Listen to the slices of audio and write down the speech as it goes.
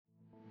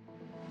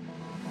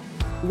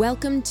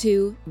Welcome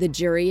to The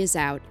Jury is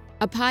Out,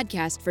 a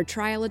podcast for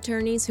trial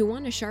attorneys who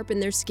want to sharpen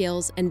their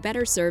skills and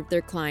better serve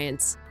their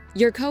clients.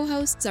 Your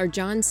co-hosts are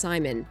John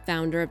Simon,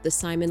 founder of the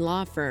Simon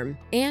Law Firm,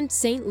 and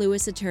St.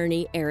 Louis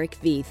attorney Erich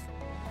Veith.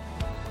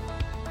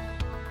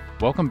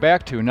 Welcome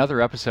back to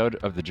another episode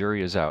of The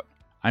Jury is Out.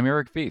 I'm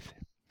Erich Veith.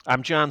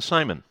 I'm John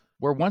Simon.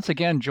 We're once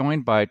again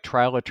joined by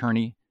trial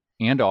attorney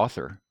and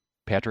author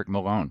Patrick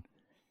Malone.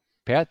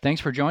 Pat, thanks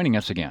for joining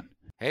us again.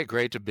 Hey,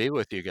 great to be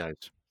with you guys.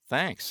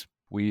 Thanks.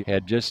 We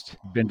had just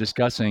been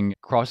discussing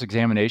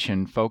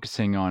cross-examination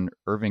focusing on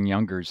Irving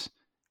Younger's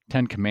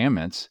 10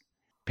 Commandments.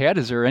 Pat,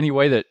 is there any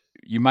way that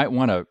you might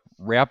want to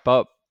wrap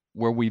up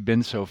where we've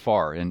been so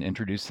far and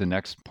introduce the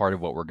next part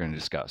of what we're going to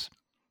discuss?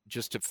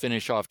 Just to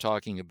finish off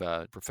talking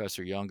about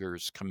Professor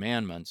Younger's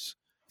commandments,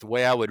 the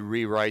way I would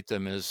rewrite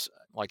them is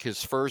like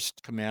his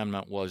first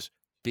commandment was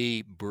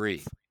be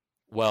brief.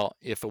 Well,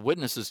 if a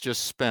witness has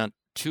just spent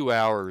 2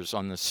 hours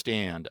on the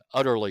stand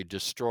utterly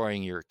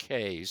destroying your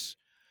case,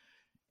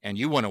 and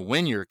you want to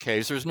win your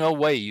case, there's no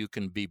way you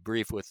can be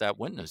brief with that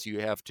witness. You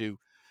have to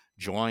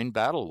join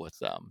battle with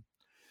them.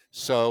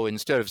 So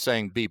instead of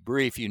saying be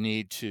brief, you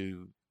need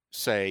to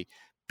say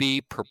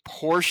be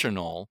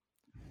proportional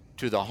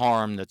to the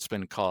harm that's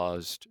been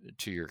caused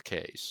to your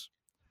case.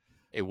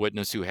 A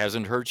witness who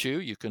hasn't hurt you,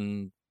 you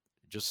can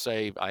just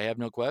say, I have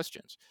no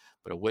questions.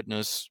 But a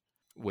witness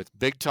with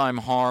big time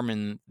harm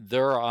in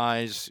their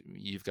eyes,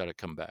 you've got to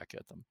come back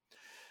at them.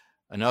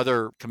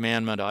 Another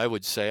commandment I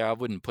would say, I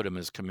wouldn't put them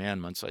as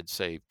commandments, I'd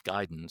say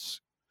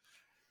guidance,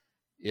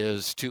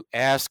 is to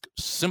ask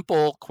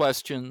simple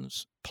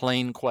questions,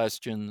 plain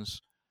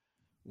questions,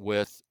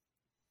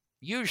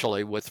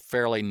 usually with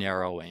fairly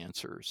narrow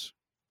answers.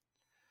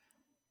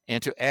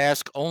 And to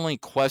ask only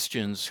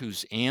questions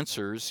whose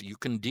answers you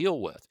can deal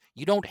with.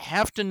 You don't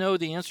have to know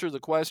the answer to the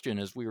question,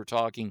 as we were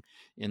talking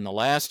in the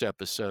last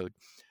episode,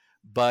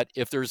 but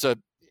if there's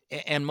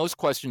and most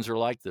questions are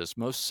like this,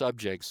 most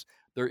subjects,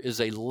 there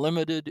is a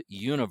limited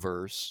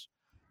universe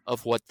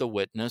of what the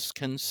witness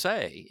can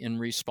say in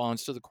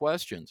response to the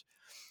questions.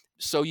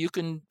 So you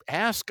can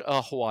ask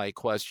a why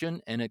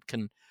question and it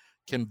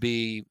can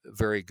be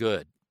very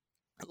good.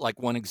 Like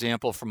one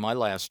example from my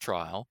last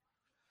trial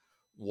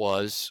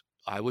was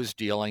I was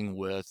dealing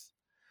with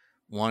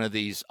one of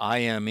these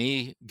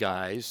IME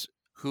guys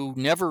who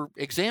never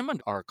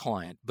examined our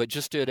client, but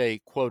just did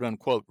a quote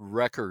unquote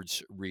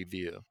records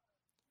review.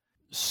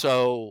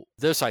 So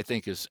this, I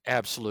think, is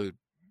absolute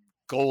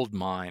gold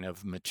mine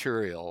of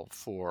material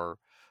for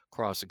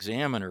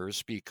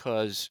cross-examiners,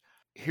 because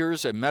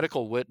here's a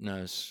medical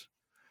witness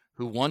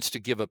who wants to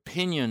give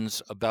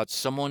opinions about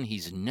someone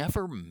he's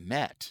never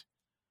met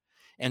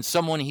and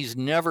someone he's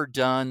never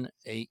done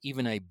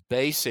even a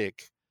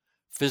basic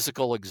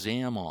physical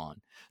exam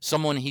on,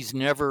 someone he's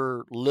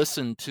never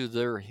listened to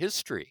their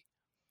history.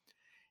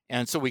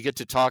 And so we get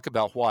to talk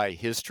about why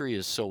history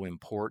is so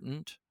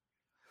important,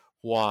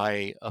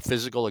 why a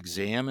physical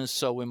exam is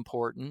so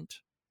important.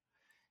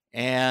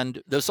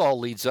 And this all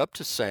leads up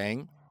to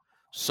saying,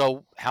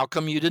 so how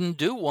come you didn't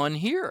do one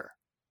here?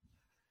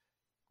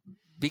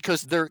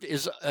 Because there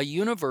is a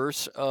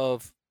universe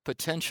of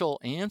potential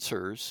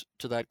answers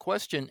to that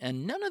question,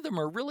 and none of them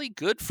are really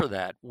good for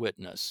that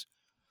witness.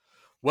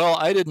 Well,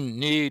 I didn't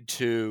need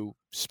to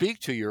speak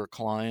to your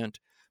client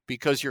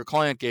because your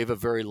client gave a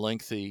very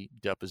lengthy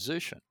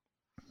deposition.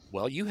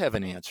 Well, you have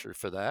an answer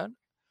for that,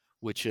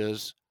 which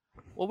is,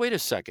 well, wait a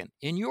second.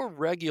 In your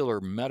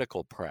regular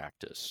medical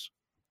practice,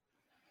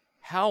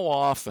 how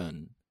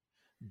often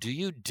do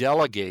you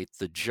delegate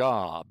the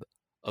job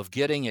of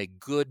getting a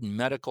good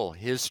medical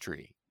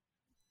history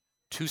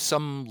to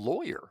some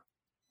lawyer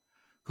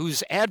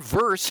who's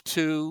adverse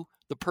to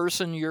the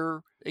person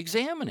you're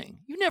examining?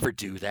 You never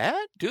do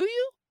that, do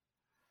you?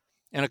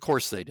 And of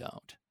course they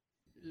don't.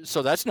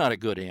 So that's not a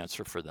good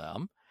answer for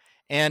them.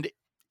 And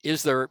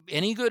is there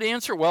any good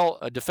answer? Well,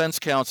 a defense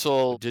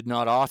counsel did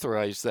not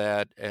authorize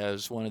that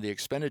as one of the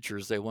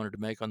expenditures they wanted to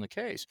make on the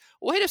case.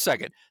 Wait a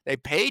second. They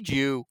paid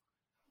you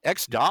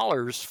X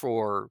dollars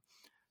for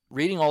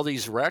reading all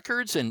these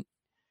records, and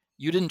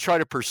you didn't try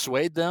to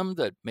persuade them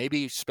that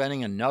maybe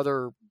spending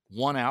another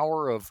 1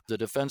 hour of the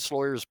defense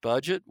lawyer's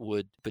budget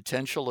would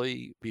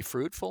potentially be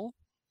fruitful?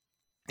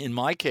 In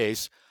my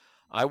case,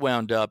 I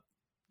wound up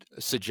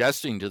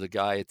suggesting to the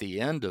guy at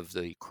the end of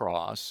the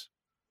cross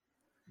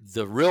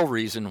the real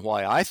reason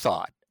why I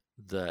thought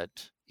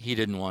that he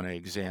didn't want to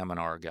examine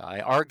our guy.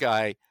 Our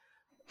guy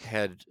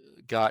had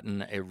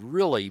gotten a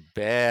really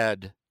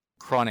bad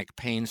chronic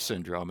pain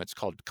syndrome. It's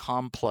called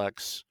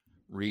complex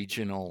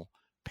regional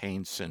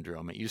pain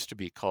syndrome. It used to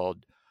be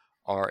called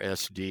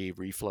RSD,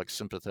 reflex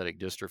sympathetic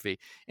dystrophy.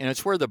 And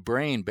it's where the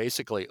brain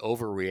basically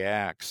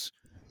overreacts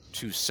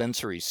to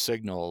sensory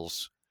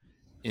signals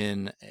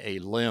in a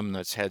limb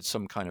that's had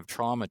some kind of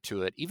trauma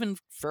to it, even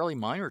fairly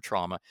minor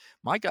trauma.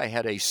 My guy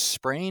had a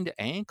sprained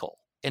ankle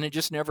and it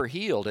just never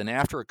healed. And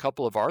after a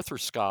couple of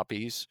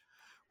arthroscopies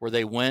where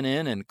they went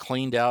in and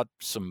cleaned out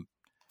some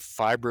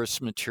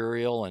fibrous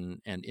material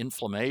and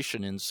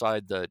inflammation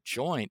inside the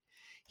joint,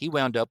 he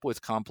wound up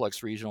with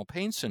complex regional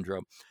pain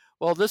syndrome.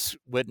 Well, this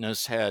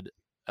witness had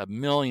a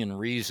million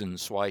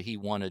reasons why he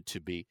wanted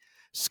to be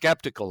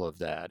skeptical of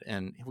that,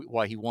 and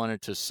why he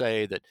wanted to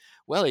say that,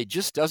 well, it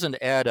just doesn't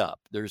add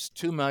up. There's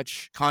too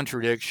much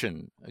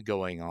contradiction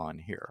going on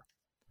here.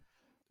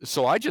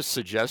 So I just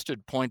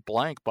suggested point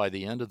blank by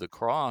the end of the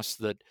cross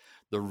that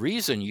the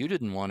reason you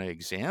didn't want to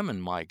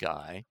examine my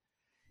guy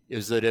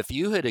is that if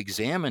you had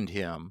examined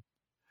him,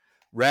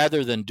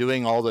 rather than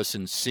doing all this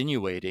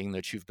insinuating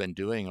that you've been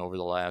doing over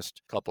the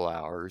last couple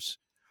hours,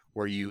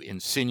 where you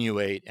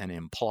insinuate and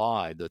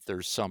imply that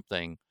there's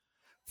something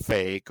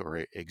fake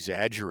or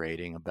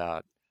exaggerating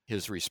about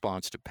his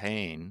response to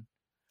pain,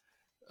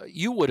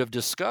 you would have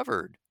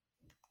discovered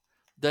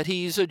that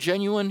he's a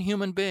genuine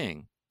human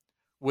being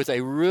with a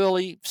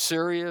really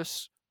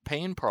serious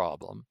pain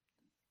problem,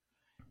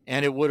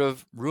 and it would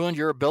have ruined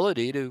your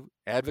ability to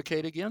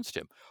advocate against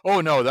him.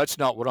 Oh, no, that's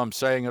not what I'm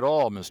saying at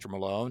all, Mr.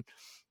 Malone.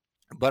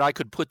 But I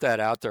could put that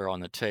out there on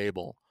the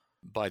table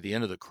by the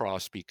end of the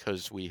cross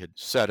because we had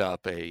set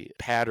up a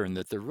pattern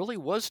that there really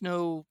was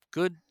no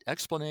good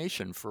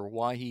explanation for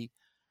why he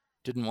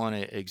didn't want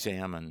to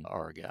examine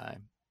our guy.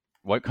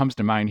 What comes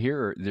to mind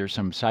here, there's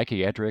some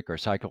psychiatric or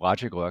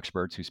psychological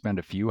experts who spend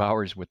a few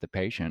hours with the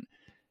patient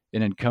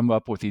and then come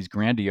up with these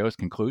grandiose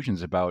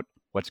conclusions about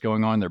what's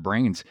going on in their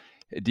brains.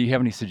 Do you have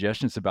any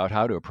suggestions about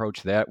how to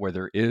approach that where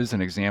there is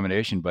an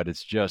examination, but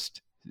it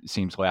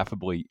seems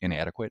laughably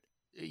inadequate?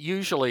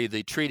 Usually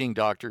the treating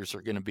doctors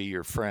are going to be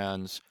your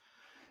friends.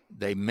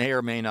 They may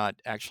or may not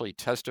actually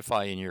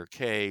testify in your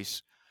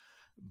case,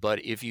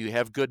 but if you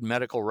have good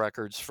medical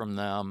records from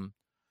them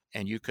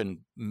and you can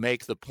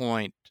make the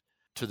point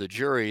to the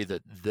jury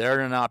that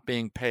they're not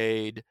being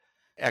paid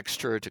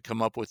extra to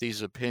come up with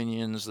these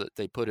opinions that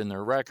they put in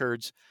their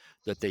records,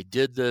 that they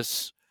did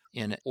this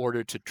in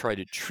order to try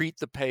to treat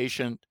the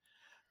patient.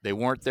 They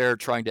weren't there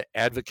trying to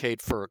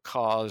advocate for a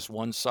cause,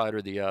 one side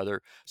or the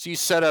other. So you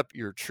set up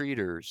your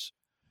treaters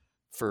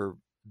for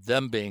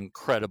them being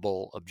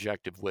credible,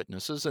 objective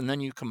witnesses, and then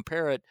you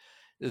compare it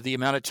to the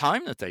amount of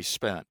time that they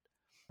spent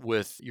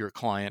with your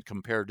client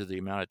compared to the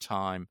amount of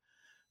time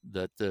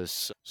that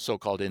this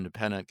so-called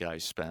independent guy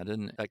spent,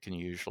 and that can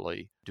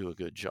usually do a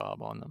good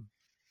job on them.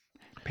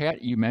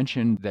 Pat, you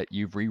mentioned that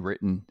you've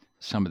rewritten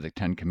some of the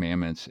 10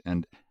 Commandments,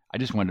 and I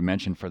just wanted to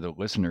mention for the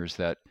listeners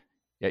that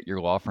at your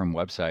law firm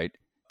website,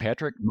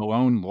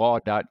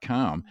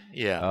 patrickmalonelaw.com,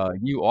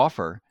 you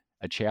offer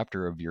a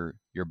chapter of your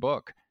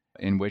book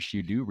in which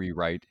you do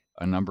rewrite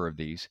a number of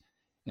these.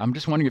 I'm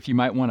just wondering if you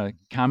might want to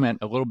comment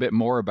a little bit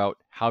more about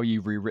how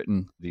you've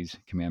rewritten these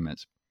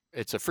commandments.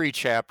 It's a free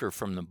chapter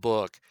from the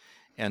book,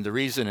 and the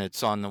reason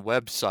it's on the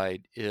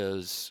website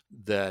is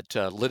that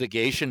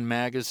Litigation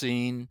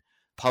Magazine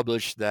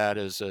published that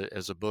as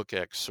a book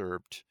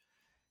excerpt,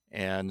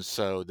 and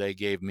so they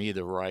gave me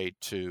the right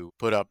to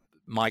put up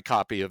my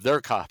copy of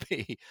their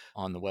copy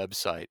on the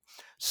website.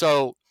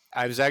 So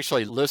I was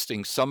actually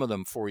listing some of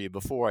them for you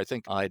before. I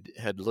think I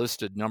had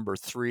listed number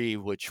 3,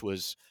 which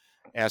was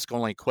ask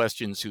only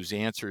questions whose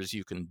answers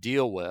you can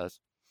deal with.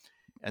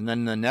 And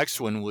then the next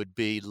one would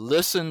be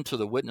listen to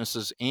the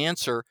witness's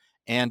answer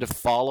and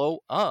follow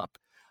up.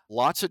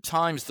 Lots of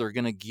times they're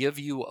going to give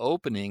you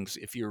openings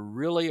if you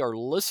really are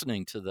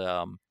listening to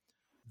them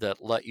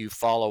that let you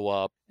follow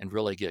up and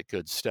really get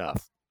good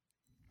stuff.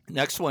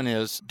 Next one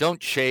is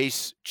don't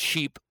chase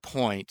cheap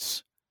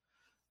points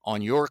on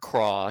your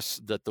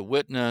cross that the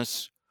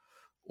witness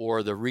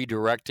or the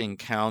redirecting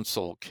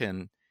counsel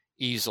can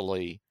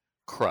easily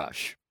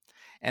crush.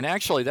 And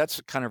actually,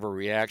 that's kind of a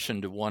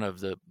reaction to one of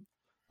the,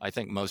 I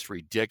think, most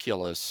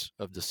ridiculous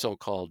of the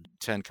so-called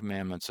 10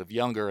 Commandments of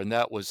Younger, and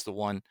that was the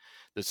one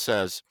that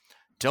says,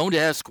 don't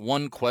ask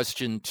one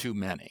question too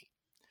many.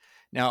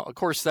 Now, of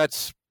course,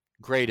 that's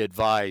great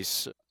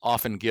advice,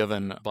 often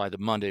given by the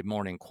Monday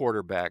morning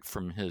quarterback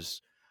from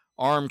his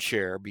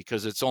armchair,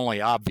 because it's only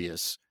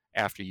obvious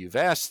after you've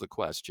asked the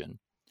question.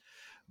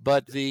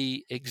 But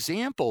the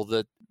example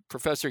that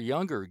Professor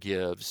Younger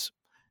gives,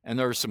 and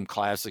there are some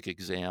classic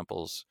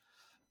examples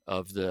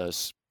of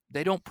this,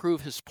 they don't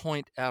prove his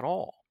point at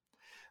all.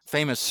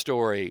 Famous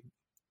story,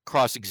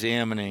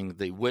 cross-examining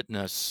the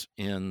witness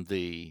in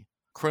the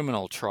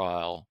criminal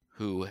trial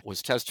who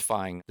was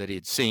testifying that he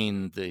had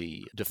seen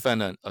the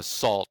defendant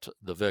assault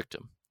the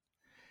victim.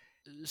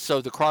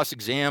 So the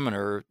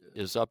cross-examiner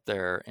is up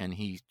there and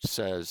he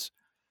says,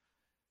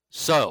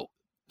 so,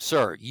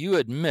 sir, you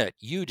admit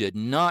you did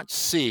not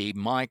see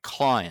my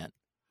client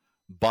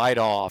bite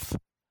off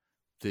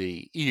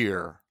the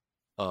ear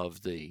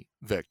of the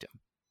victim.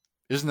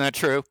 Isn't that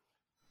true?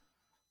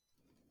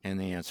 And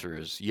the answer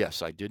is,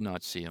 yes, I did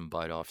not see him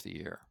bite off the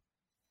ear.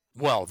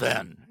 Well,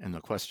 then, and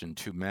the question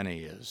too many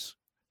is,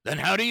 then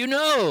how do you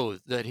know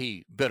that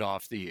he bit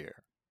off the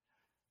ear?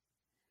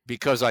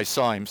 Because I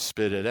saw him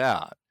spit it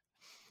out.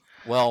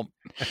 Well,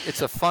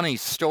 it's a funny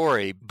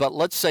story, but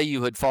let's say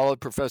you had followed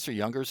Professor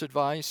Younger's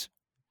advice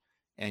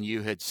and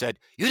you had said,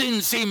 you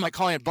didn't see my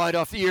client bite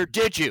off the ear,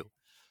 did you?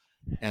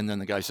 And then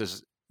the guy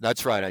says,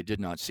 that's right, I did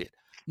not see it.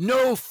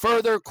 No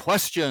further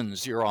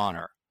questions, Your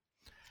Honor.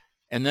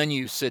 And then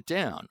you sit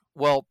down.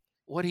 Well,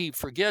 what he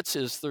forgets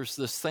is there's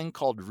this thing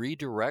called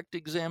redirect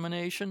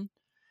examination.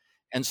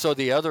 And so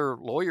the other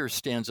lawyer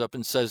stands up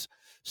and says,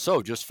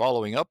 so just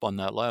following up on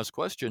that last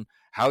question,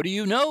 how do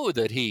you know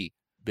that he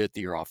bit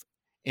the ear off?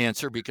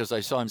 Answer, because I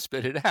saw him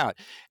spit it out.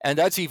 And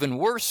that's even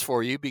worse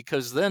for you,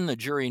 because then the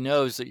jury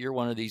knows that you're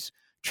one of these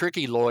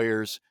tricky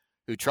lawyers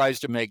who tries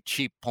to make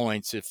cheap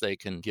points if they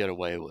can get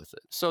away with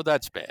it. So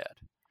that's bad.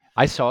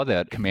 I saw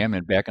that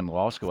commandment back in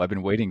law school. I've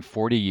been waiting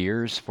 40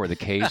 years for the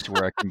case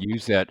where I can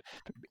use that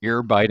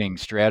ear-biting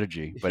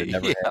strategy, but it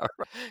never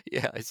happened.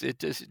 Yeah,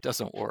 it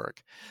doesn't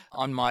work.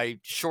 On my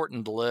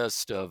shortened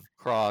list of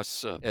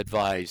cross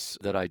advice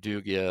that I do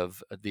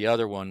give, the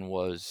other one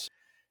was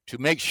to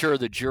make sure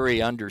the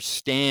jury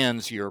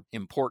understands your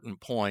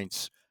important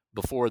points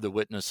before the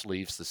witness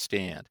leaves the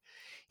stand.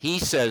 He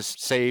says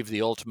save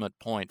the ultimate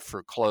point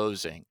for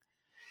closing.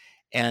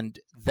 And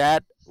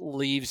that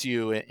leaves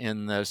you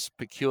in this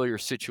peculiar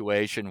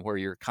situation where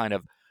you're kind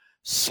of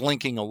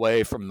slinking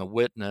away from the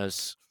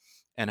witness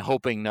and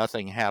hoping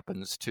nothing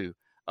happens to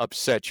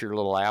upset your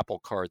little apple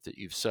cart that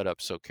you've set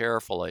up so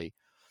carefully.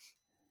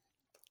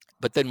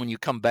 But then when you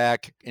come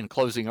back in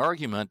closing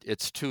argument,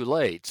 it's too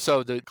late.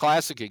 So the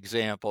classic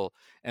example,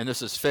 and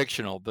this is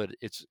fictional, but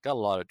it's got a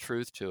lot of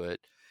truth to it,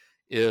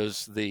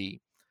 is the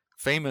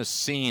famous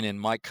scene in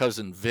My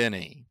Cousin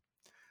Vinny,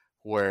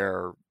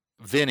 where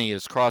Vinny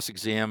is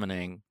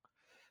cross-examining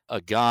a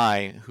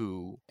guy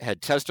who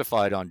had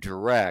testified on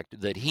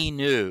direct that he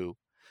knew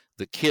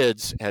the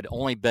kids had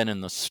only been in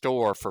the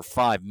store for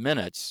 5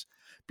 minutes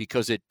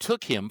because it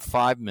took him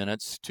 5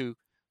 minutes to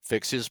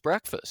fix his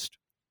breakfast.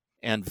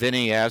 And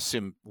Vinny asks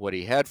him what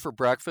he had for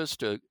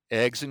breakfast,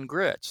 eggs and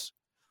grits.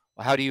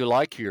 How do you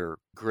like your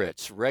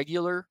grits,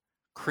 regular,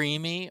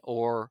 creamy,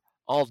 or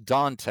al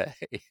dente?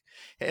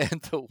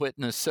 And the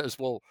witness says,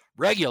 well,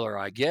 regular,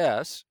 I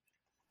guess.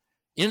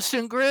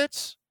 Instant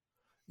grits?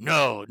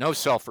 No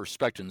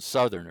self-respecting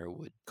Southerner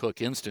would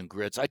cook instant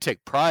grits. I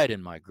take pride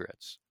in my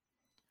grits.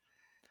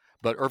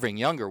 But Irving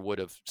Younger would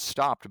have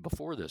stopped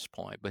before this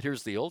point. But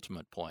here's the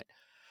ultimate point.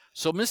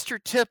 So, Mr.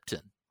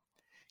 Tipton,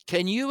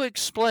 can you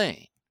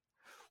explain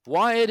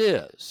why it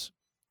is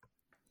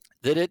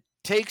that it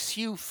takes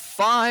you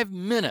 5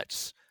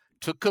 minutes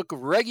to cook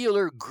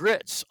regular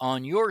grits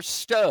on your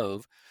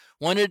stove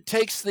when it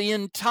takes the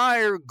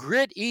entire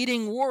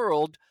grit-eating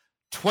world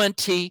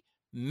 20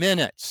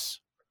 minutes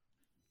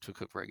to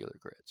cook regular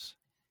grits?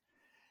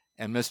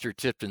 And Mr.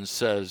 Tipton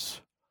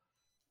says,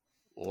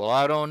 well,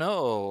 I don't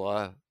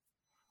know.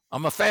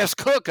 I'm a fast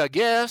cook, I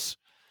guess.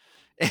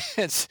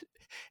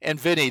 And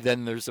Vinny,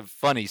 then there's a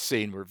funny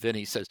scene where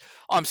Vinny says,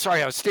 oh, I'm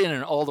sorry, I was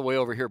standing all the way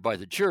over here by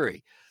the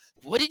jury.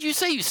 What did you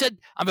say? You said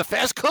I'm a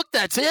fast cook,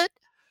 that's it?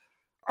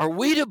 Are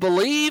we to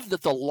believe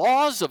that the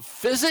laws of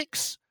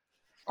physics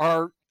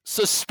are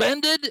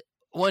suspended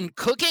when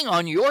cooking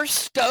on your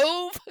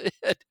stove?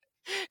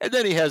 And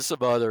then he has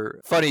some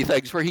other funny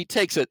things where he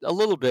takes it a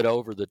little bit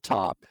over the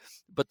top.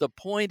 But the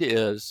point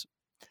is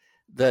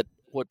that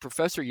what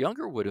Professor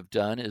Younger would have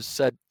done is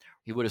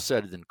he would have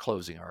said it in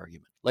closing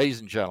argument.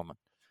 Ladies and gentlemen,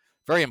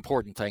 very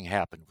important thing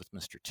happened with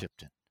Mr.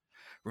 Tipton.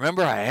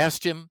 Remember, I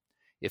asked him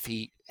if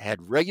he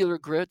had regular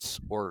grits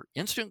or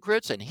instant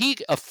grits, and he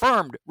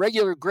affirmed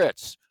regular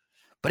grits.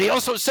 But he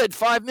also said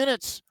 5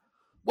 minutes.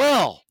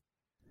 Well,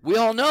 we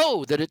all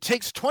know that it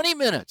takes 20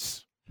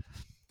 minutes.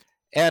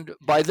 And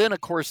by then, of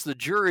course, the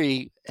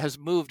jury has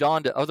moved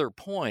on to other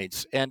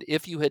points. And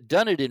if you had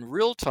done it in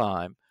real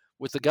time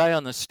with the guy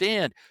on the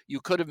stand,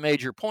 you could have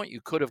made your point. You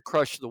could have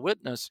crushed the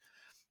witness.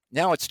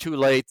 Now it's too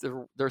late.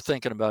 They're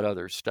thinking about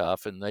other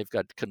stuff, and they've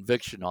got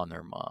conviction on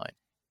their mind.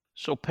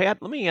 So, Pat,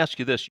 let me ask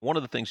you this. One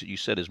of the things that you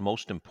said is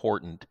most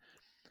important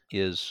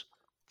is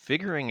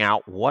figuring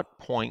out what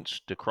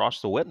points to cross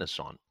the witness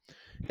on.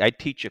 I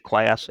teach a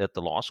class at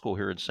the law school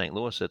here in St.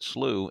 Louis at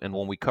SLU, and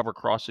when we cover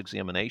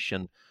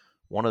cross-examination,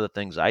 one of the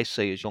things I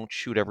say is don't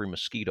shoot every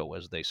mosquito,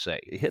 as they say.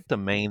 Hit the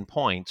main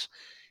points.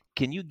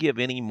 Can you give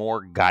any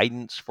more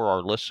guidance for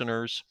our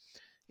listeners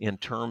in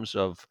terms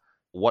of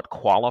what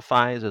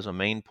qualifies as a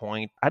main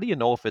point? How do you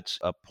know if it's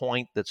a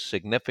point that's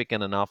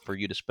significant enough for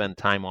you to spend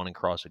time on in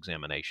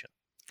cross-examination?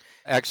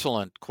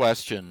 Excellent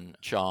question,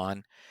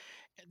 John.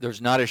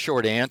 There's not a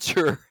short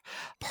answer.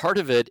 Part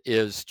of it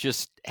is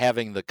just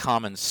having the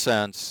common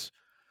sense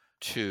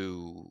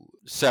to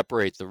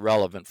separate the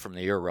relevant from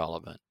the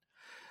irrelevant.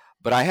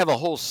 But I have a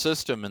whole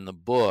system in the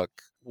book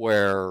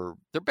where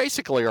there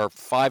basically are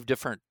 5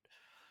 different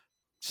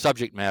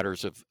subject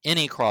matters of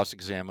any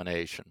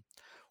cross-examination.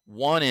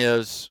 One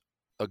is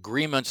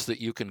agreements that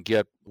you can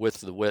get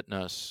with the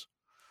witness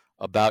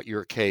about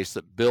your case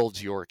that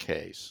builds your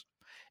case.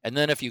 And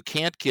then if you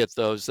can't get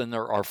those, then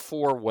there are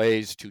 4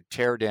 ways to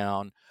tear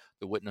down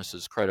the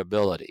witness's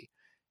credibility,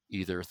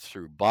 either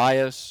through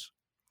bias,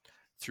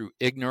 through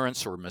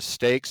ignorance or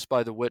mistakes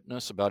by the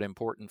witness about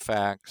important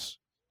facts,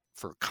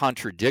 for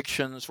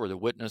contradictions where the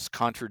witness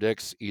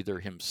contradicts either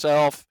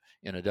himself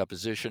in a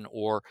deposition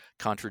or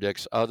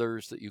contradicts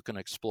others that you can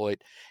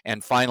exploit,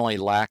 and finally,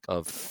 lack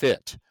of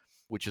fit,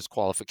 which is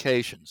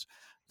qualifications.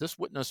 This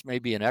witness may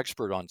be an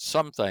expert on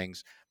some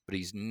things, but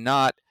he's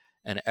not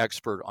an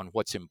expert on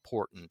what's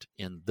important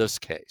in this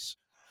case.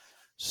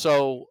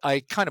 So I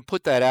kind of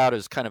put that out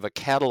as kind of a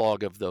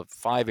catalog of the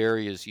 5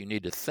 areas you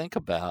need to think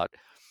about.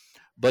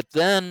 But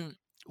then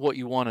what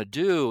you want to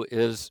do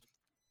is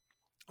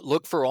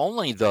look for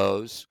only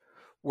those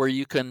where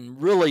you can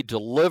really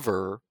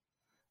deliver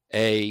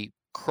a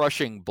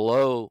crushing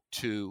blow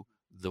to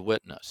the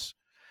witness.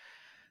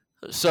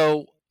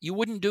 So you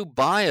wouldn't do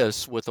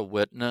bias with a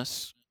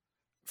witness.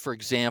 For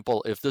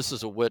example, if this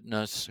is a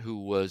witness who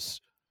was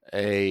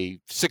a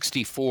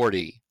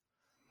 60-40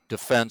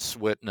 defense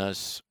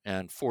witness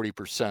and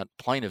 40%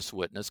 plaintiff's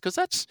witness, because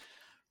that's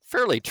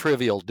fairly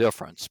trivial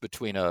difference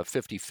between a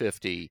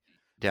 50-50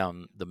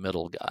 down the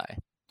middle guy.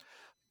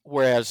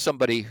 Whereas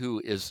somebody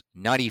who is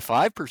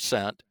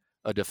 95%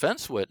 a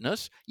defense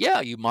witness,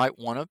 yeah, you might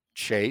want to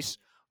chase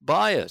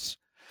bias,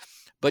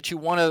 but you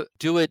want to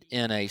do it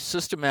in a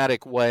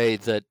systematic way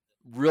that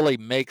really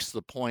makes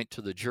the point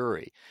to the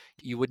jury.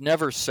 You would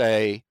never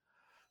say,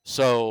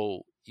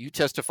 so you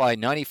testify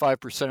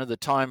 95% of the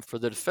time for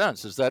the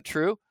defense. Is that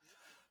true?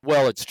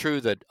 Well, it's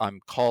true that I'm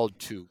called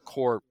to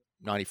court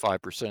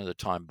 95% of the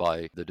time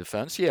by the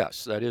defense.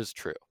 Yes, that is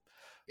true.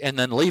 And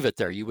then leave it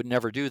there. You would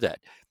never do that.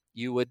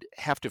 You would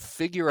have to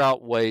figure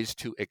out ways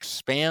to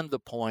expand the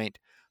point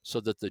so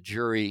that the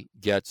jury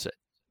gets it.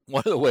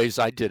 One of the ways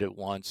I did it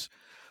once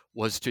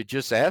was to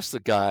just ask the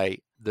guy.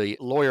 The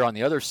lawyer on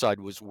the other side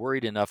was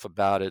worried enough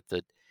about it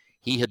that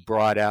he had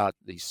brought out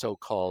the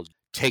so-called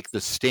take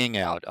the sting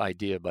out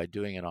idea by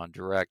doing it on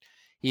direct.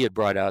 He had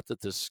brought out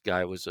that this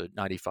guy was a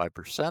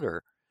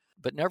 95%er,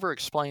 but never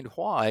explained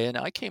why. And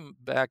I came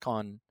back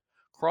on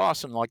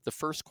cross, and like the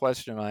first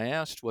question I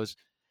asked was,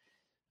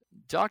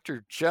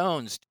 Dr.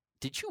 Jones,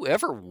 did you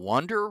ever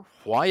wonder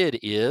why it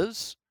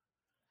is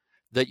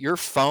that your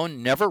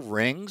phone never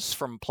rings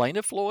from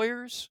plaintiff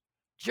lawyers?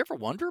 Did you ever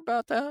wonder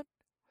about that?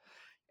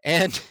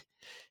 And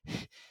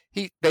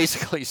he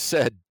basically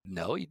said,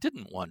 no, he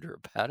didn't wonder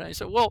about it. I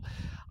said, well,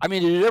 I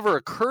mean, did it ever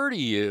occur to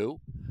you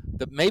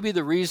that maybe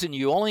the reason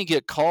you only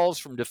get calls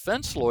from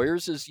defense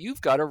lawyers is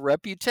you've got a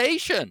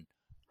reputation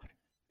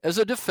as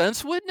a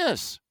defense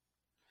witness?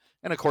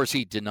 And of course,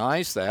 he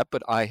denies that,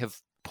 but I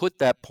have put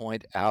that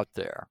point out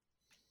there.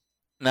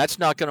 And that's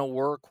not going to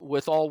work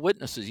with all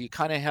witnesses. You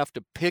kind of have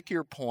to pick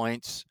your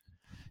points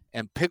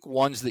and pick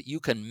ones that you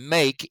can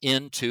make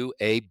into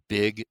a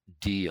big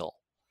deal.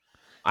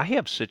 I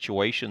have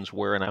situations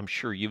where, and I'm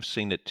sure you've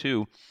seen it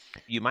too,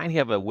 you might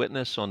have a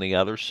witness on the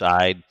other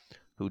side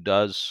who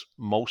does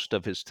most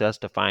of his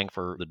testifying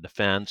for the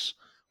defense,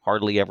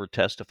 hardly ever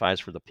testifies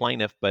for the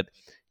plaintiff, but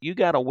you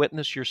got a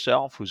witness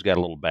yourself who's got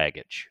a little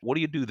baggage. What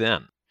do you do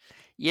then?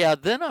 Yeah,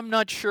 then I'm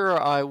not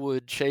sure I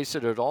would chase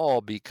it at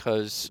all,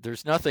 because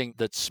there's nothing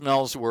that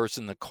smells worse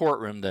in the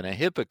courtroom than a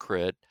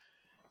hypocrite.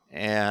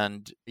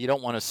 And you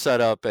don't want to set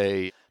up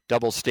a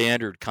double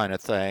standard kind of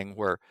thing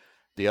where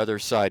the other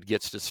side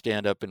gets to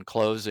stand up in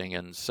closing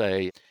and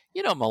say,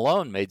 you know,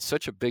 Malone made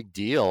such a big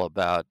deal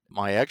about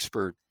my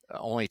expert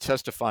only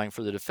testifying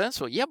for the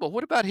defense. Well, yeah, but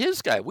what about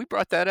his guy? We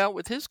brought that out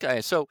with his guy.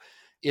 So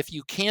if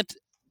you can't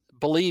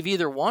believe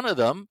either one of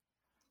them,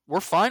 we're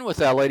fine with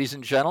that, ladies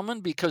and gentlemen,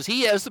 because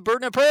he has the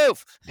burden of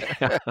proof.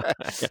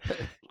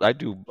 I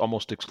do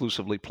almost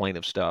exclusively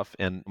plaintiff stuff,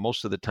 and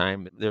most of the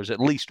time there's at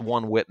least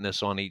one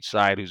witness on each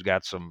side who's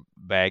got some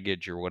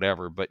baggage or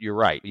whatever. But you're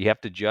right. You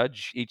have to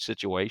judge each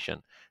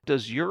situation.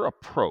 Does your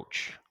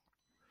approach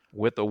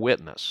with a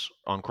witness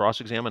on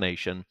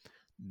cross-examination,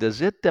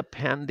 does it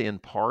depend in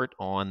part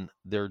on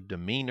their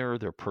demeanor,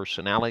 their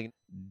personality?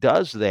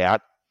 Does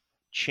that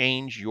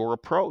change your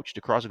approach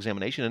to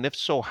cross-examination? And if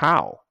so,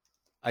 how?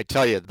 I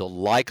tell you, the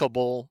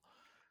likable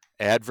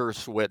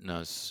adverse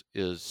witness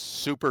is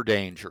super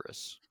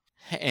dangerous.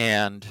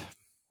 And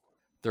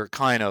there are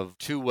kind of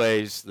 2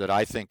 ways that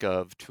I think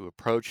of to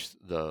approach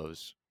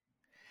those.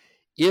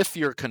 If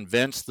you're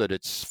convinced that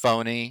it's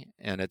phony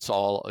and it's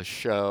all a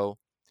show,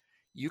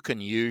 you can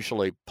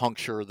usually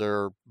puncture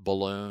their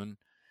balloon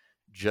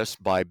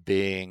just by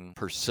being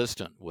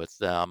persistent with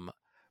them,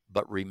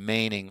 but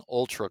remaining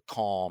ultra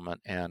calm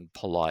and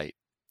polite.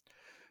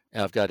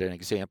 And I've got an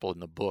example in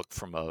the book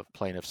from a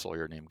plaintiff's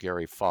lawyer named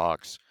Gary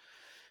Fox.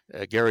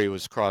 Gary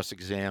was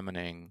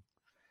cross-examining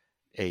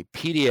a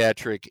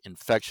pediatric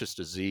infectious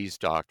disease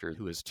doctor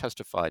who has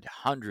testified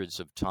hundreds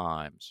of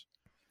times,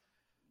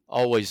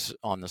 always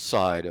on the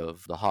side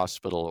of the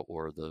hospital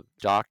or the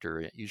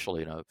doctor,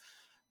 usually in a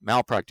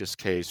malpractice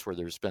case where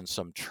there's been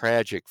some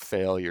tragic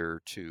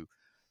failure to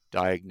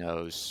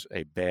diagnose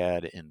a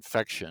bad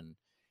infection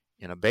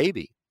in a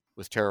baby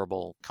with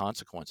terrible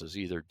consequences,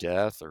 either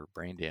death or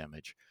brain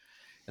damage.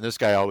 And this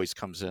guy always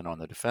comes in on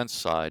the defense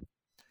side.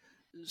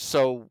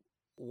 So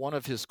one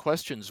of his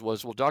questions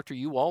was, well, doctor,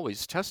 you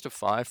always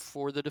testify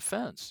for the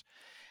defense.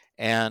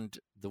 And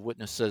the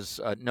witness says,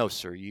 no,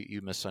 sir,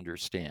 you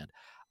misunderstand.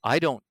 I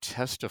don't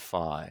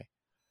testify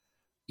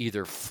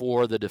either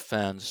for the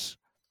defense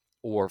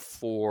or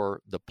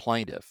for the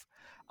plaintiff.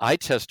 I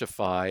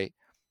testify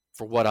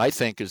for what I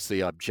think is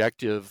the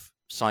objective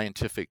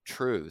scientific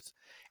truth.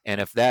 And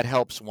if that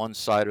helps one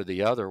side or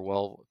the other,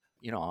 well,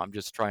 I'm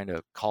just trying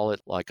to call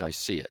it like I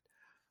see it.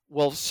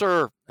 Well,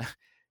 sir,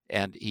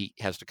 and he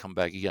has to come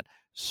back again,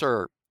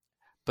 sir,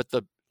 but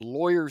the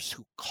lawyers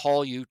who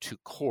call you to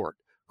court,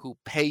 who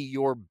pay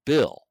your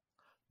bill,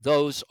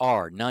 those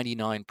are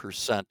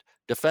 99%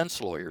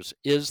 defense lawyers.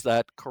 Is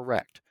that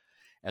correct?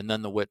 And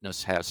then the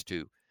witness has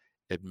to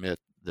admit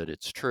that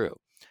it's true.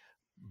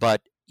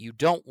 But you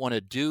don't want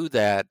to do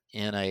that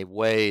in a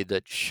way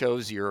that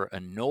shows you're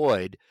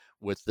annoyed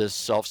with this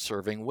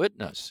self-serving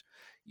witness.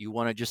 You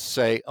want to just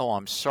say, oh,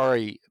 I'm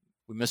sorry,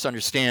 we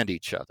misunderstand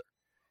each other.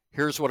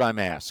 Here's what I'm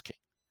asking.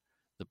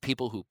 The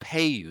people who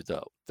pay you,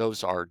 though,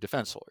 those are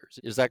defense lawyers.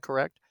 Is that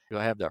correct? Do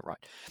I have that right?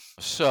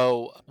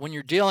 So when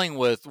you're dealing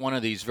with one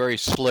of these very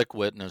slick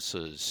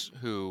witnesses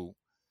who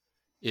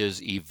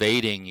is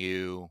evading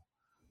you,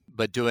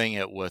 but doing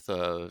it with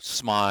a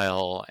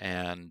smile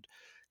and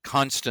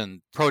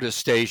constant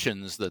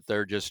protestations that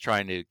they're just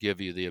trying to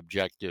give you the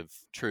objective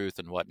truth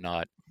and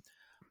whatnot,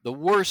 the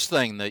worst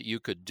thing that you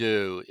could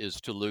do is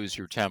to lose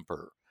your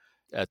temper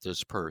at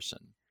this person.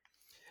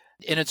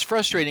 And it's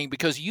frustrating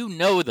because you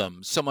know them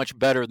so much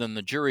better than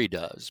the jury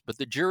does, but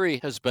the jury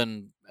has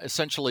been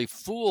essentially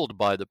fooled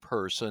by the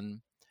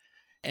person,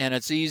 and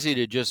it's easy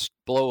to just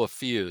blow a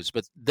fuse.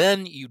 But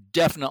then you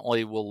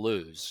definitely will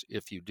lose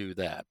if you do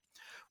that.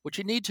 What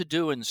you need to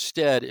do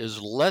instead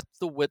is let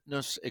the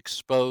witness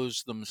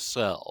expose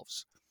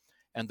themselves.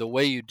 And the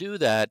way you do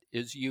that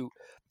is you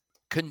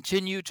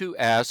continue to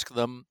ask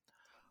them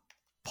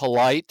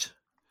polite,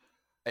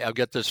 I'll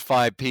get this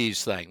 5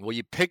 Ps thing. Well,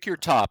 you pick your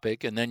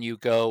topic and then you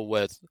go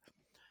with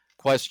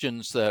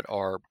questions that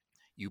are,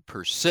 you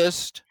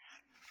persist,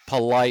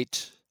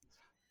 polite,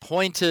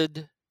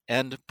 pointed,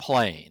 and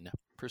plain.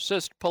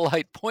 Persist,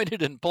 polite,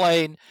 pointed, and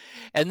plain.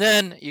 And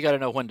then you got to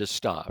know when to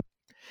stop.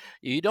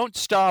 You don't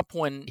stop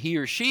when he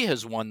or she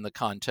has won the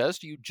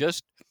contest. You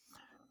just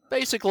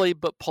basically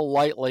but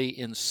politely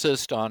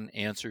insist on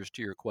answers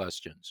to your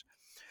questions.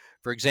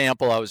 For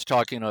example, I was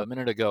talking a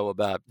minute ago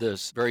about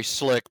this very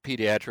slick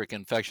pediatric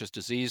infectious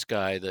disease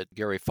guy that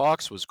Gary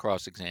Fox was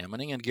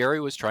cross-examining, and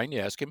Gary was trying to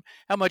ask him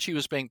how much he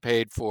was being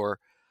paid for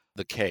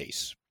the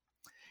case.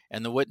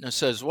 And the witness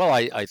says, well,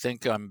 I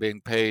think I'm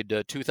being paid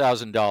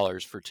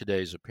 $2,000 for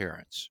today's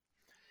appearance.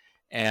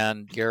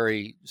 And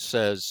Gary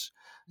says,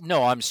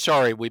 no, I'm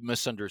sorry, we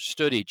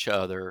misunderstood each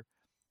other.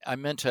 I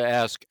meant to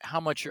ask, how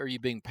much are you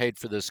being paid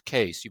for this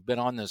case? You've been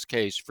on this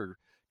case for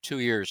 2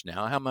 years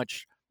now. How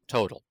much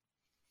total?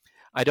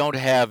 I don't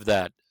have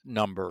that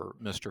number,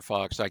 Mr.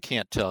 Fox. I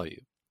can't tell you.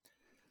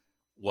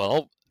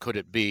 Well, could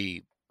it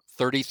be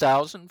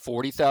 30,000,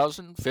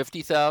 40,000,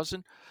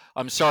 50,000?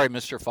 I'm sorry,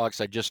 Mr.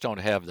 Fox, I just don't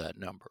have that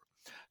number.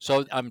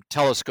 So I'm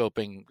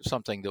telescoping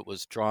something that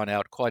was drawn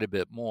out quite a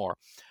bit more.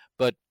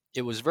 But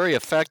it was very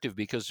effective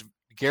because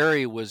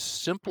Gary was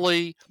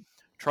simply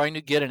trying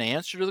to get an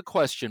answer to the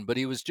question, but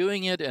he was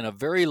doing it in a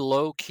very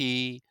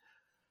low-key,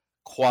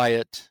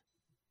 quiet,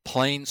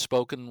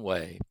 plain-spoken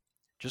way,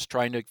 just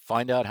trying to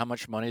find out how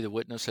much money the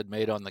witness had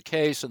made on the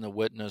case, and the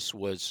witness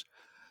was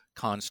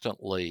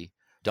constantly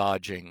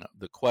dodging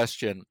the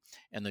question,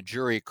 and the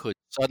jury could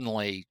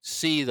suddenly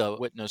see the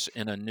witness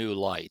in a new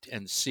light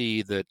and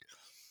see that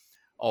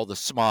all the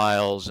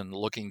smiles and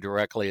looking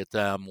directly at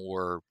them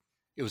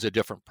it was a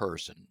different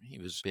person. He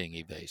was being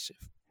evasive.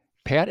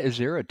 Pat, is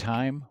there a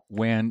time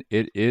when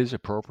it is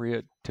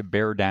appropriate to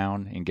bear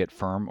down and get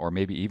firm, or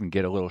maybe even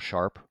get a little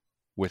sharp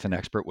with an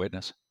expert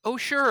witness? Oh,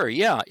 sure,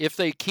 yeah. If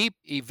they keep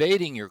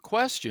evading your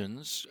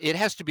questions, it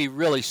has to be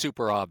really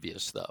super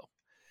obvious, though.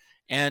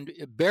 And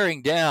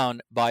bearing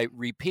down by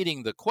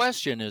repeating the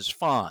question is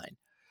fine.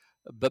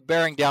 But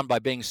bearing down by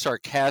being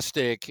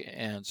sarcastic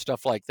and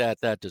stuff like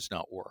that, that does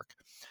not work.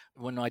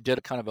 When I did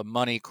a kind of a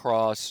money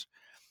cross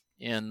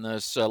in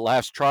this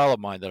last trial of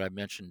mine that I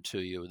mentioned to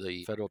you,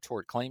 the Federal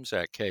Tort Claims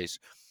Act case,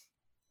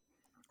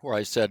 where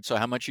I said, so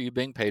how much are you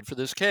being paid for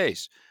this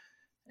case?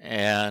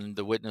 And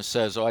the witness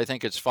says, oh, I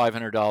think it's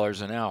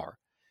 $500 an hour.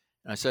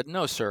 And I said,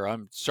 no, sir,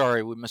 I'm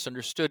sorry, we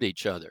misunderstood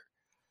each other.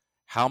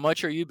 How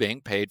much are you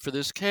being paid for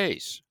this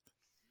case?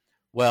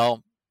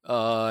 Well,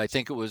 I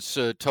think it was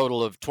a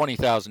total of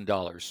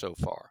 $20,000 so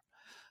far.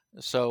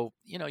 So,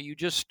 you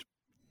just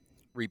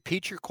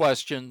repeat your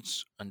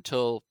questions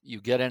until you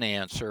get an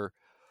answer,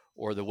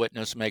 or the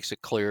witness makes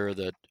it clear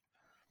that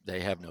they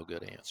have no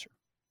good answer.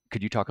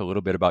 Could you talk a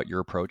little bit about your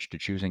approach to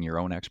choosing your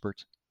own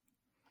experts?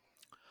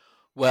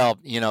 Well,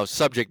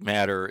 subject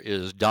matter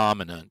is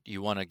dominant.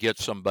 You want to get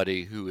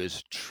somebody who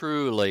is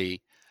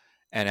truly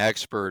an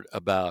expert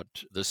about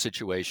the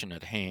situation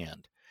at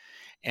hand.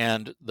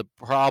 And the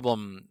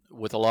problem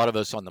with a lot of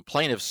us on the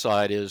plaintiff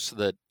side is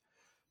that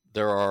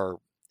there are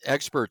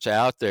experts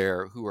out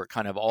there who are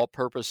kind of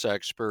all-purpose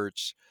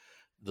experts.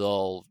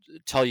 They'll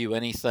tell you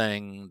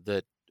anything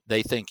that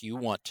they think you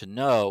want to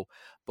know,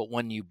 but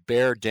when you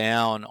bear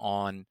down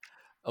on,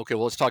 okay,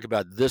 well, let's talk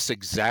about this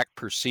exact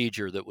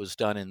procedure that was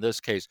done in this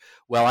case.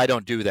 Well, I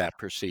don't do that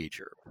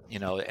procedure,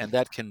 and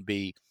that can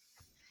be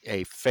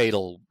a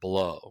fatal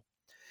blow.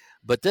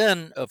 But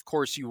then, of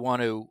course, you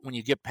want to, when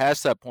you get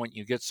past that point,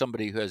 you get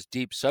somebody who has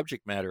deep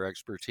subject matter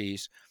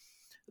expertise,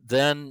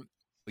 then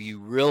You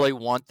really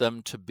want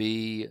them to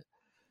be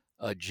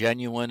a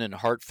genuine and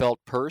heartfelt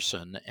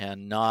person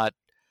and not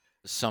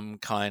some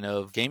kind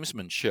of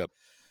gamesmanship.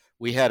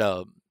 We had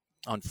a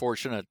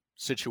unfortunate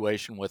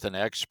situation with an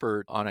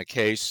expert on a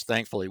case.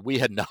 Thankfully, we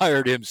hadn't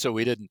hired him, so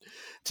we didn't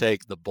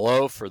take the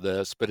blow for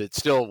this, but it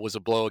still was a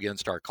blow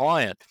against our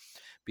client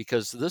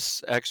because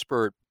this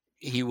expert,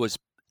 he was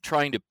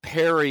trying to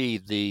parry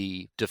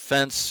the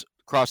defense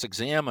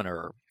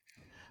cross-examiner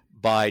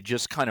by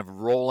just kind of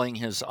rolling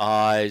his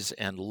eyes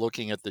and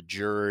looking at the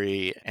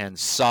jury and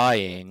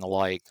sighing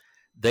like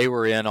they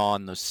were in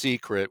on the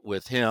secret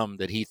with him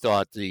that he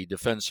thought the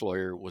defense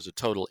lawyer was a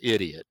total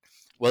idiot.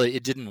 Well,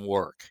 it didn't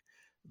work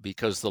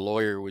because the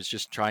lawyer was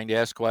just trying to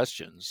ask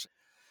questions.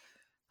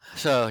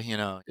 So,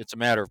 it's a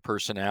matter of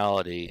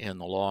personality in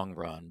the long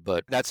run.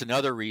 But that's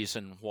another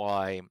reason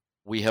why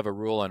we have a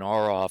rule in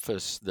our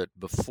office that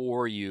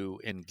before you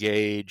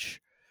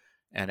engage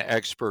an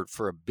expert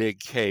for a big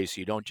case,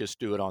 you don't just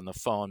do it on the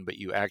phone, but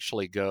you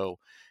actually go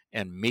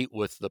and meet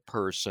with the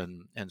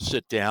person and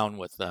sit down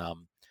with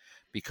them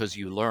because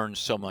you learn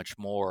so much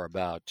more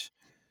about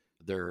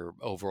their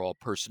overall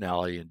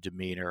personality and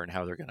demeanor and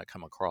how they're going to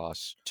come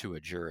across to a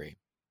jury.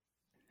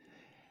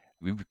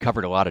 We've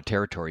covered a lot of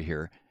territory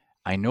here.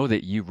 I know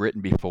that you've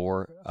written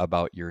before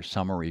about your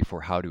summary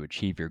for how to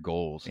achieve your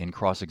goals in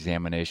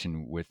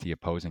cross-examination with the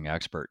opposing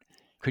expert.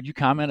 Could you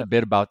comment a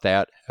bit about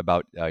that,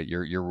 about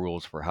your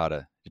rules for how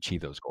to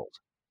achieve those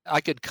goals?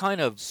 I could kind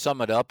of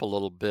sum it up a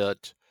little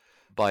bit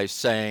by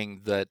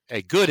saying that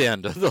a good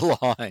end of the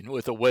line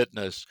with a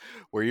witness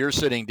where you're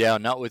sitting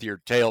down, not with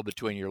your tail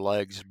between your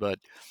legs, but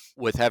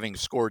with having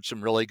scored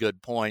some really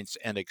good points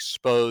and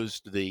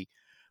exposed the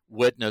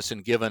witness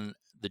and given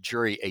the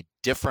jury a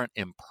different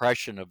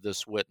impression of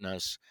this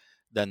witness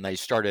than they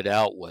started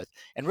out with.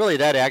 And really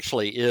that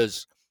actually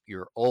is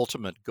your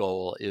ultimate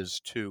goal,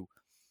 is to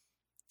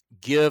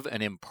give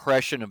an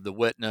impression of the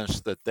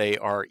witness that they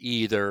are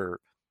either,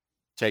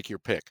 take your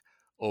pick,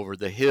 over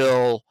the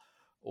hill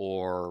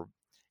or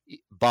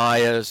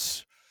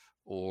bias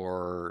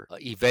or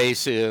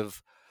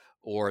evasive,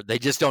 or they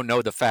just don't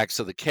know the facts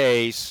of the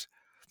case,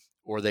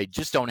 or they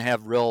just don't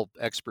have real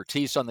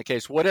expertise on the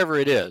case, whatever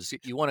it is.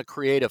 You want to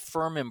create a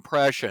firm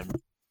impression.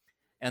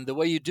 And the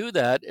way you do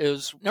that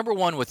is, number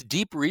one, with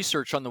deep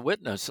research on the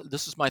witness.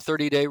 This is my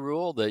 30-day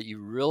rule, that you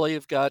really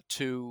have got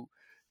to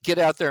get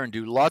out there and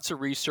do lots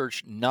of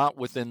research, not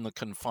within the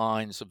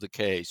confines of the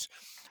case.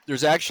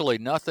 There's actually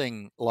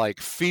nothing like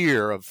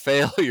fear of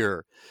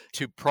failure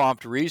to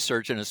prompt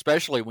research, and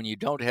especially when you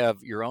don't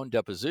have your own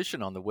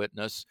deposition on the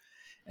witness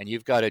and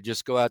you've got to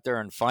just go out there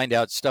and find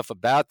out stuff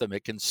about them.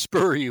 It can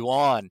spur you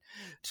on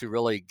to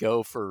really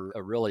go for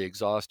a really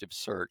exhaustive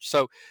search.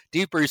 So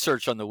deep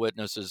research on the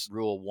witness is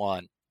rule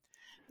one.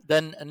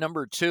 Then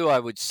number two, I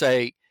would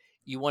say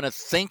you want to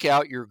think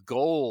out your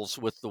goals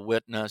with the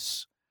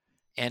witness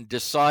and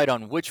decide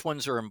on which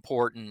ones are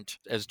important.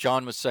 As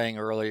John was saying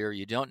earlier,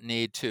 you don't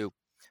need to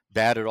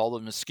bat at all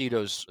the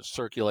mosquitoes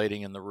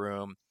circulating in the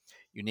room.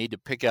 You need to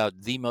pick out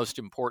the most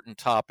important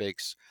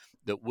topics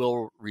that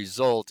will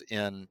result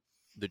in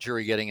the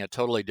jury getting a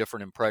totally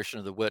different impression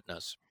of the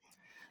witness.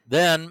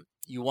 Then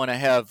you want to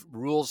have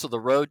rules of the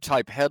road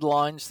type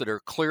headlines that are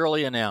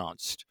clearly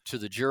announced to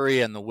the jury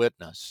and the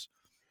witness.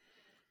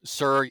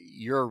 Sir,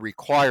 you're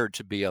required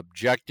to be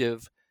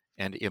objective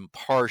and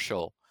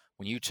impartial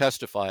when you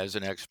testify as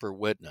an expert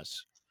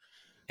witness,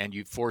 and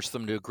you force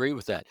them to agree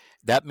with that.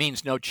 That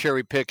means no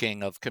cherry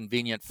picking of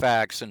convenient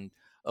facts and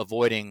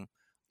avoiding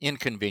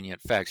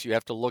inconvenient facts. You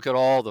have to look at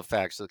all the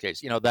facts of the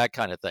case, that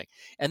kind of thing.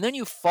 And then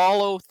you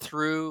follow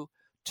through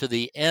to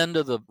the end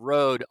of the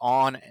road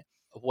on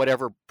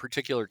whatever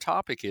particular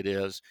topic it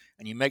is,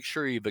 and you make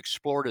sure you've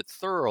explored it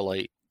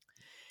thoroughly.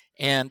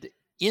 And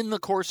in the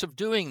course of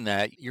doing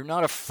that, you're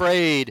not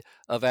afraid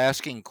of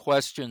asking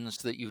questions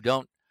that you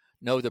don't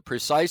know the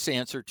precise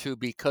answer to,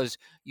 because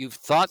you've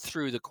thought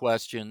through the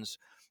questions,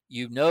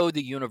 you know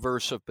the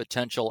universe of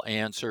potential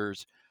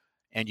answers,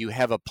 and you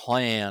have a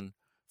plan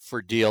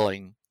for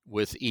dealing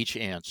with each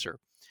answer.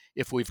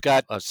 If we've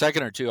got a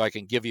second or two, I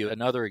can give you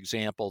another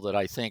example that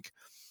I think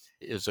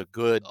is a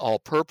good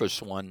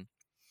all-purpose one,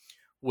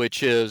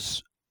 which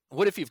is,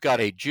 what if you've got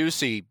a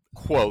juicy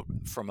quote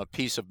from a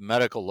piece of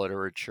medical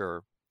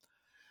literature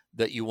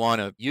that you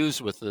want to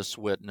use with this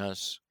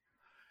witness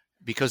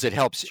because it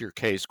helps your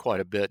case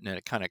quite a bit and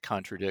it kind of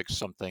contradicts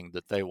something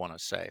that they want to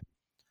say?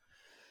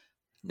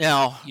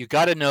 Now, you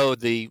got to know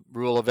the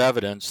rule of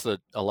evidence that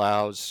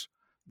allows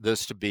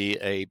this to be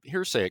a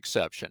hearsay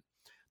exception.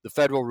 The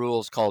federal rule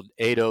is called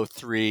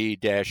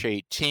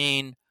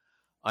 803-18.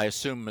 I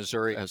assume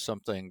Missouri has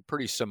something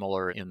pretty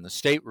similar in the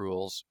state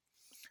rules.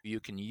 You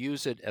can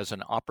use it as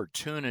an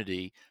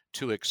opportunity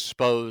to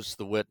expose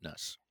the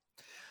witness.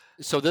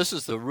 So this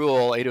is the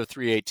rule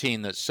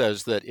 803-18 that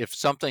says that if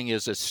something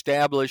is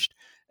established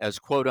as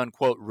quote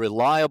unquote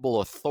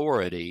reliable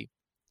authority,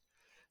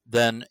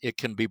 then it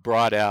can be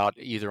brought out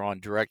either on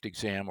direct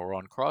exam or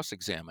on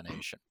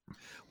cross-examination.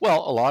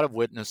 Well, a lot of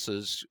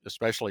witnesses,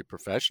 especially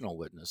professional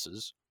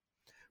witnesses,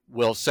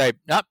 will say,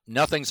 nope,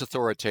 nothing's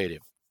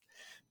authoritative.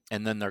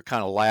 And then they're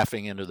kind of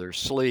laughing into their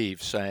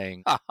sleeve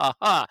saying, ha, ha,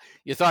 ha,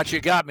 you thought you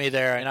got me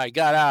there and I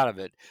got out of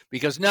it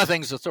because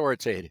nothing's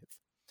authoritative.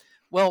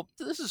 Well,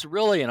 this is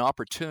really an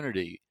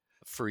opportunity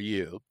for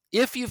you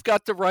if you've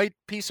got the right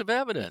piece of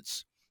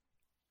evidence.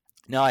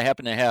 Now, I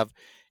happen to have,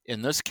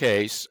 in this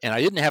case, and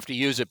I didn't have to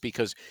use it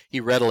because he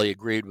readily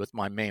agreed with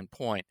my main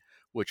point,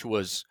 which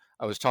was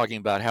I was talking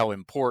about how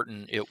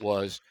important it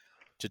was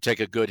to take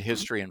a good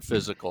history and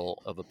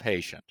physical of a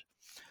patient.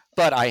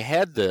 But I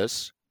had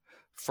this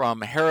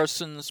from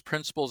Harrison's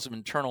Principles of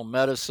Internal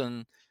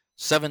Medicine,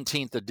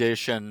 17th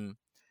edition,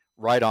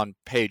 right on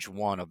page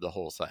 1 of the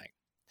whole thing.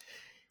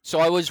 So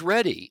I was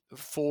ready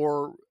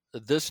for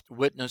this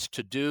witness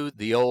to do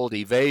the old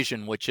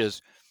evasion, which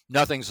is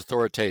nothing's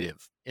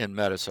authoritative in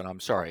medicine. I'm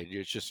sorry,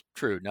 it's just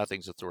true,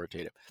 nothing's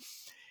authoritative.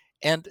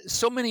 And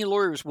so many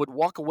lawyers would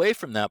walk away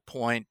from that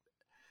point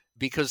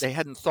because they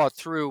hadn't thought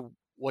through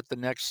what the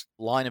next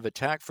line of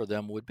attack for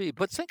them would be.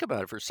 But think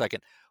about it for a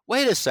second.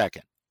 Wait a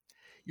second.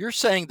 You're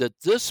saying that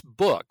this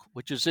book,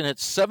 which is in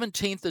its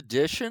 17th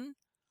edition,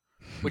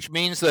 which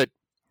means that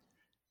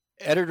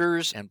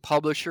editors and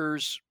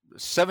publishers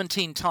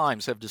 17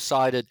 times have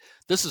decided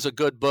this is a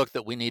good book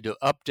that we need to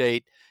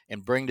update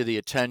and bring to the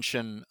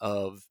attention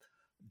of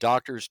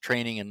doctors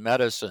training in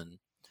medicine,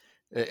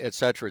 et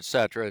cetera,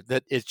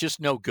 that it's just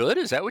no good?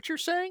 Is that what you're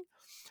saying?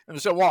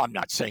 And so, well, I'm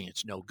not saying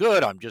it's no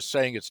good. I'm just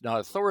saying it's not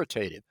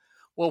authoritative.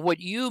 Well, what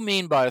you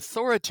mean by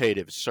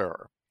authoritative,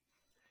 sir,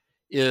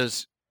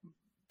 is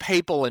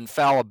papal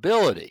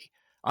infallibility.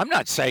 I'm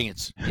not saying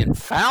it's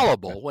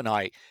infallible when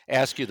I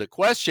ask you the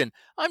question.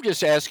 I'm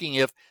just asking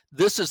if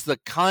this is the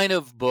kind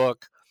of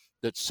book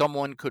that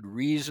someone could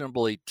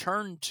reasonably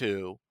turn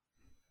to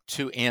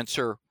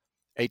answer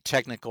a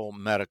technical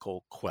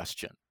medical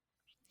question.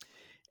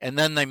 And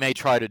then they may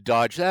try to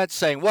dodge that,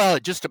 saying, well,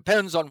 it just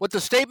depends on what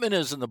the statement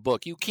is in the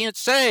book. You can't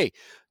say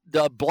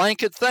the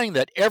blanket thing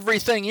that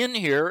everything in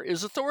here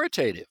is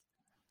authoritative.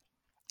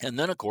 And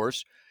then, of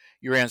course,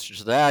 your answer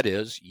to that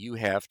is you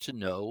have to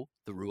know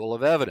the rule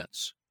of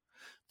evidence.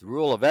 The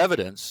rule of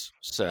evidence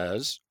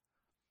says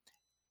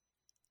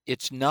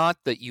it's not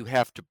that you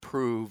have to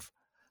prove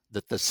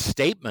that the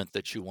statement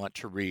that you want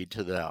to read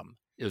to them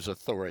is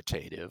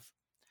authoritative.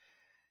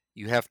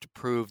 You have to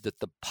prove that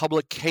the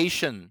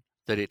publication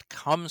that it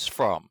comes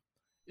from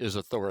is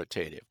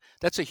authoritative.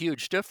 That's a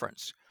huge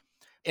difference.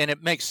 And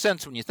it makes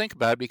sense when you think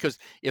about it, because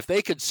if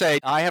they could say,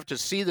 I have to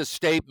see the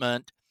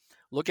statement,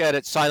 look at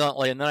it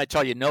silently, and then I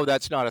tell you, no,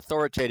 that's not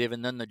authoritative,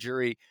 and then the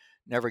jury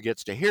never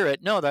gets to hear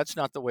it. No, that's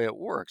not the way it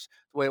works.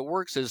 The way it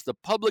works is the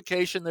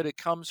publication that it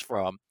comes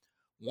from,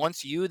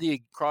 once you,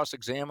 the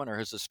cross-examiner,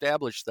 has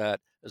established that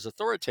as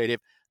authoritative,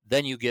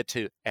 then you get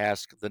to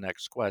ask the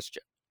next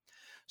question.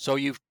 So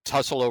you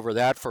tussle over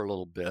that for a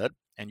little bit,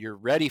 and you're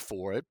ready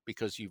for it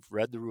because you've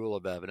read the rule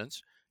of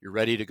evidence. You're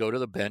ready to go to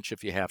the bench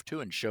if you have to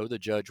and show the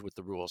judge what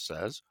the rule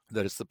says,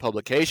 that it's the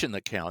publication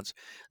that counts.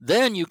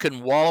 Then you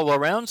can wallow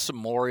around some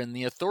more in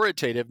the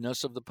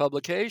authoritativeness of the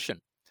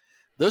publication.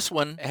 This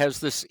one has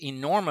this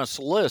enormous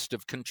list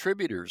of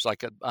contributors,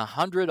 like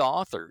 100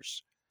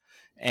 authors,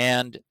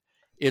 and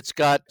it's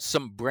got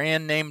some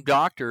brand name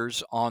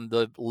doctors on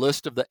the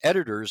list of the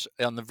editors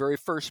on the very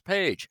first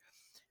page.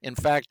 In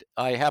fact,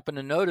 I happen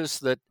to notice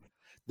that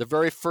the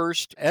very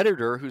first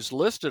editor who's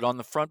listed on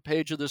the front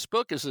page of this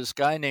book is this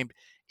guy named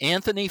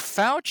Anthony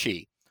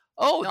Fauci.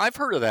 Oh, I've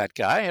heard of that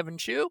guy,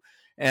 haven't you?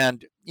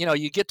 And,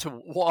 you get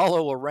to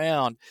wallow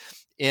around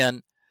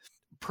in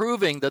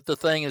proving that the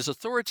thing is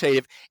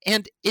authoritative.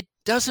 And it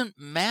doesn't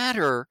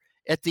matter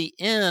at the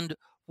end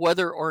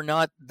whether or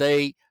not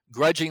they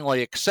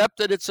grudgingly accept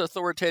that it's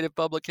authoritative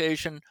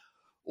publication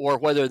or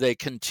whether they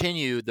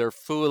continue their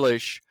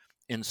foolish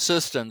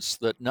insistence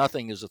that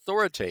nothing is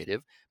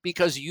authoritative,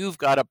 because you've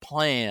got a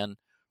plan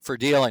for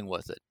dealing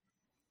with it.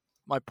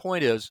 My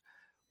point is,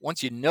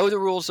 once you know the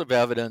rules of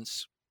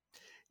evidence,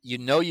 you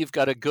know you've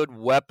got a good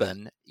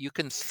weapon, you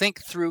can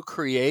think through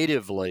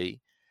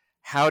creatively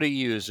how to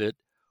use it,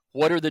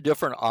 what are the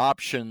different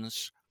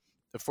options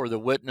for the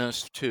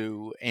witness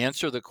to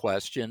answer the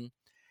question,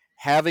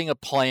 having a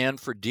plan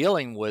for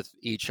dealing with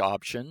each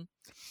option,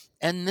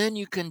 and then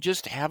you can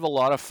just have a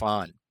lot of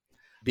fun,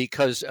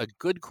 because a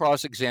good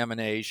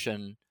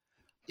cross-examination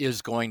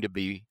is going to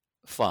be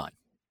fun.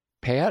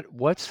 Pat,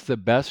 what's the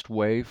best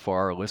way for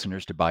our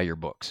listeners to buy your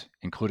books,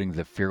 including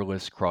The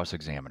Fearless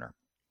Cross-Examiner?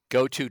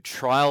 Go to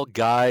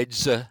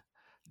trialguides.com,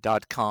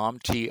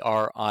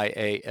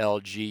 trialguides,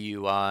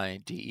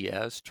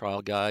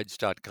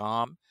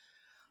 trialguides.com,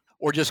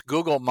 or just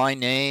Google my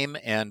name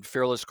and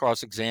Fearless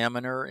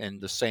Cross-Examiner, and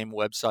the same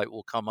website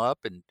will come up,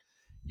 and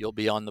you'll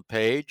be on the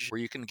page where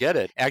you can get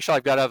it. Actually,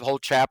 I've got a whole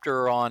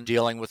chapter on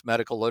dealing with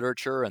medical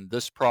literature and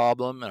this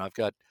problem, and I've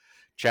got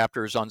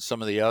chapters on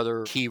some of the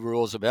other key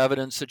rules of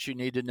evidence that you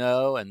need to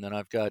know, and then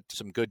I've got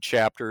some good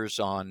chapters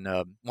on,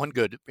 one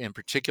good in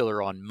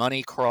particular on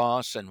money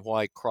cross and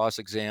why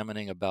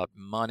cross-examining about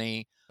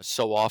money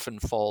so often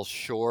falls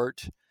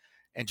short.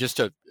 And just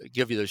to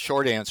give you the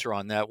short answer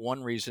on that,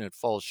 one reason it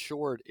falls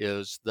short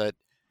is that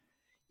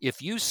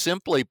if you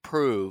simply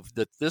prove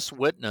that this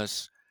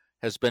witness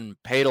has been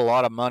paid a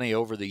lot of money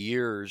over the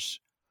years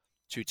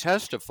to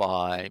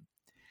testify,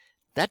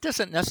 that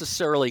doesn't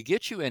necessarily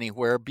get you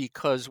anywhere,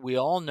 because we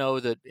all know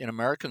that in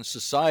American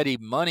society,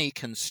 money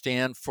can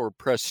stand for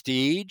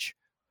prestige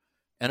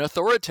and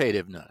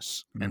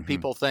authoritativeness. And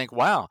people think,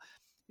 wow,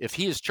 if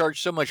he has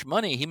charged so much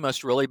money, he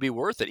must really be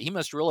worth it. He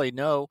must really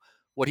know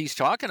what he's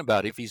talking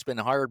about if he's been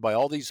hired by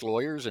all these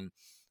lawyers and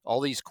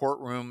all these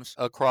courtrooms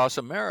across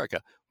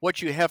America.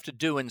 What you have to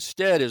do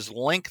instead is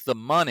link the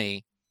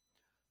money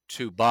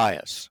to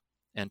bias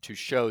and to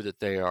show that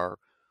they are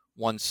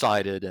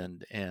one-sided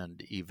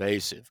and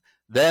evasive.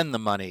 Then the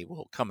money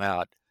will come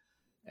out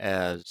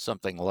as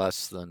something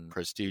less than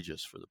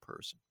prestigious for the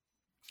person.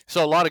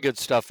 So a lot of good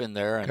stuff in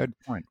there. And good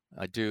point.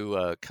 I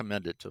do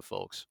commend it to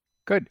folks.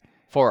 Good.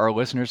 For our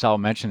listeners, I'll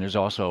mention there's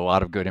also a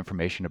lot of good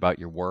information about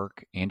your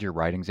work and your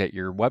writings at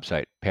your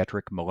website,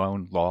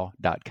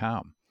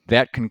 patrickmalonelaw.com.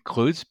 That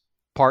concludes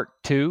part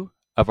 2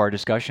 of our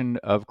discussion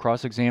of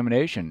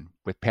cross-examination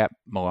with Pat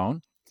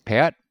Malone.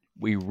 Pat,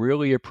 we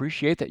really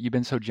appreciate that you've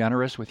been so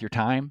generous with your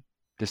time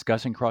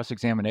discussing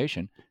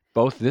cross-examination,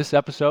 both this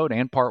episode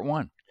and part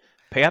 1.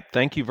 Pat,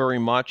 thank you very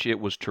much. It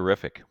was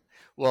terrific.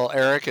 Well,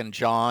 Erich and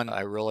John,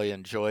 I really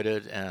enjoyed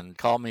it, and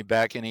call me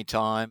back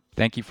anytime.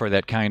 Thank you for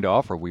that kind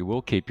offer. We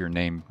will keep your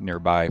name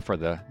nearby for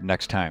the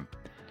next time.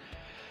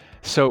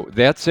 So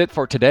that's it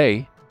for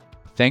today.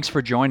 Thanks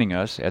for joining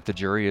us at The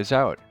Jury Is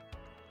Out.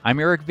 I'm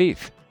Erich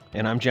Veith.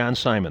 And I'm John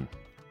Simon.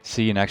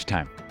 See you next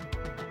time.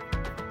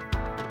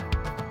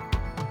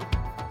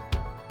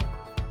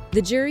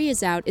 The Jury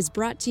Is Out is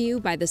brought to you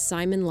by the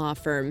Simon Law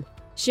Firm.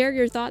 Share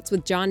your thoughts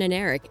with John and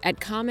Erich at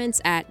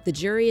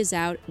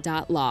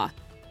comments@thejuryisout.law.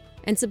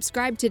 And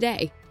subscribe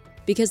today,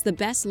 because the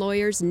best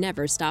lawyers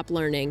never stop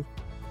learning.